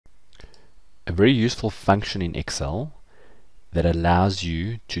A very useful function in Excel that allows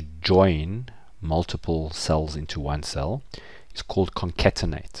you to join multiple cells into one cell is called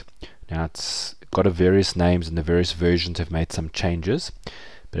concatenate. Now it's got various names and the various versions have made some changes,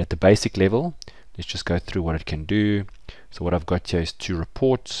 but at the basic level, let's just go through what it can do. So what I've got here is two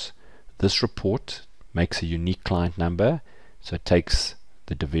reports. This report makes a unique client number, so it takes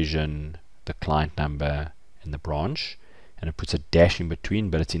the division, the client number, and the branch, and it puts a dash in between,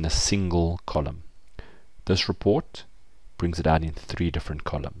 but it's in a single column. This report brings it out in 3 different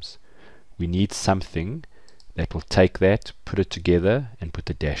columns. We need something that will take that, put it together, and put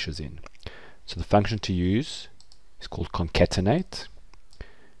the dashes in. So the function to use is called concatenate.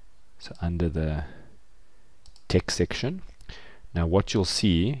 So under the text section, now what you'll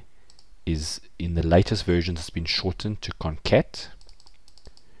see is in the latest versions it's been shortened to concat,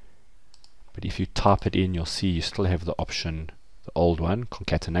 but if you type it in, you'll see you still have the option, the old one,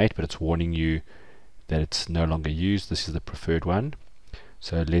 concatenate, but it's warning you that it's no longer used. This is the preferred one.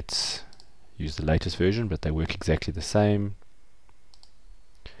 So let's use the latest version, but they work exactly the same.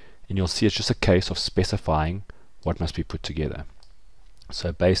 And you'll see it's just a case of specifying what must be put together.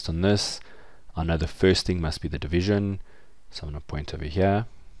 So based on this, I know the first thing must be the division, so I'm going to point over here.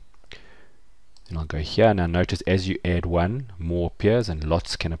 And I'll go here. Now notice as you add one, more appears and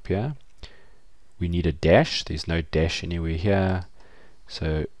lots can appear. We need a dash. There's no dash anywhere here,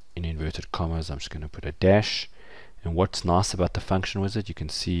 so in inverted commas I'm just going to put a dash. And what's nice about the function wizard, you can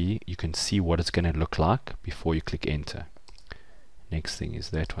see what it's going to look like before you click enter. Next thing is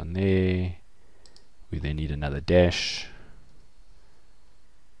that one there. We then need another dash,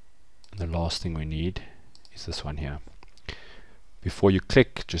 and the last thing we need is this one here. Before you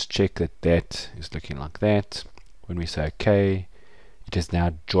click, just check that that is looking like that. When we say OK, it has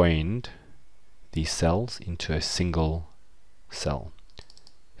now joined these cells into a single cell.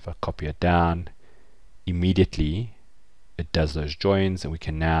 If I copy it down, immediately it does those joins, and we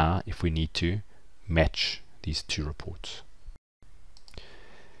can now, if we need to, match these 2 reports.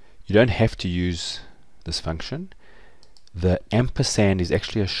 You don't have to use this function. The ampersand is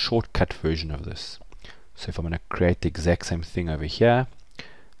actually a shortcut version of this. So if I'm going to create the exact same thing over here,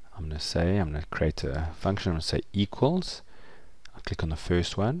 I'm going to create a function. I'm going to say equals. I'll click on the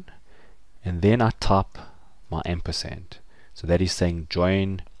first one, and then I type my ampersand. So that is saying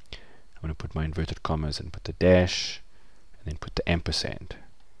join. I'm going to put my inverted commas and put the dash, and then put the ampersand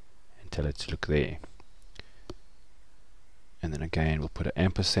and tell it to look there. And then again we'll put an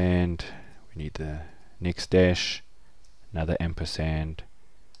ampersand. We need the next dash, another ampersand,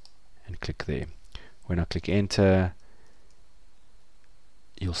 and click there. When I click enter,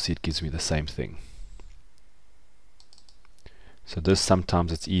 you'll see it gives me the same thing. So this,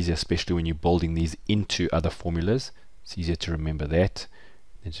 sometimes it's easier, especially when you're building these into other formulas. It's easier to remember that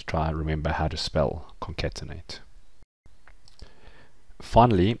than to try and remember how to spell concatenate.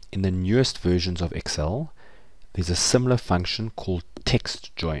 Finally, in the newest versions of Excel, there's a similar function called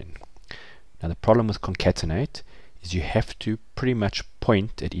TEXTJOIN. Now the problem with concatenate is you have to pretty much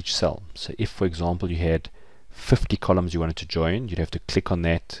point at each cell. So if, for example, you had 50 columns you wanted to join, you'd have to click on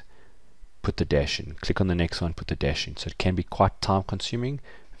that, put the dash in, click on the next one, put the dash in. So it can be quite time consuming,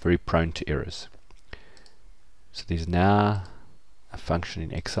 very prone to errors. So there's now a function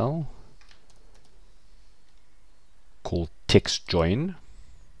in Excel called TEXTJOIN,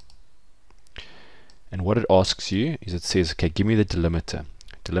 and what it asks you is, it says, okay, give me the delimiter.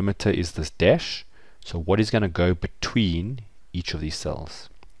 Delimiter is this dash, so what is going to go between each of these cells?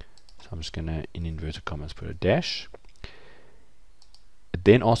 So I'm just going to, in inverted commas, put a dash. It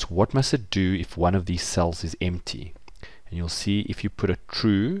then asks what must it do if one of these cells is empty, and you'll see if you put a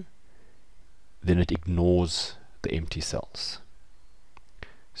true, then it ignores the empty cells.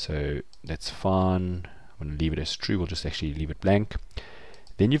 So that's fine. I'm going to leave it as true. We'll just actually leave it blank.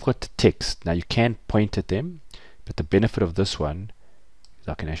 Then you've got the text. Now you can point at them, but the benefit of this one is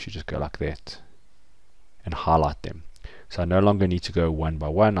I can actually just go like that and highlight them. So I no longer need to go one by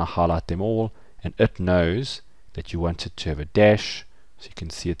one. I highlight them all, and it knows that you want it to have a dash, so you can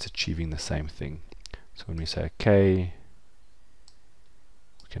see it's achieving the same thing. So when we say OK,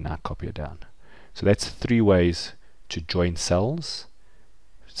 we can now copy it down. So that's 3 ways to join cells.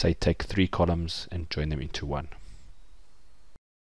 Say take 3 columns and join them into one.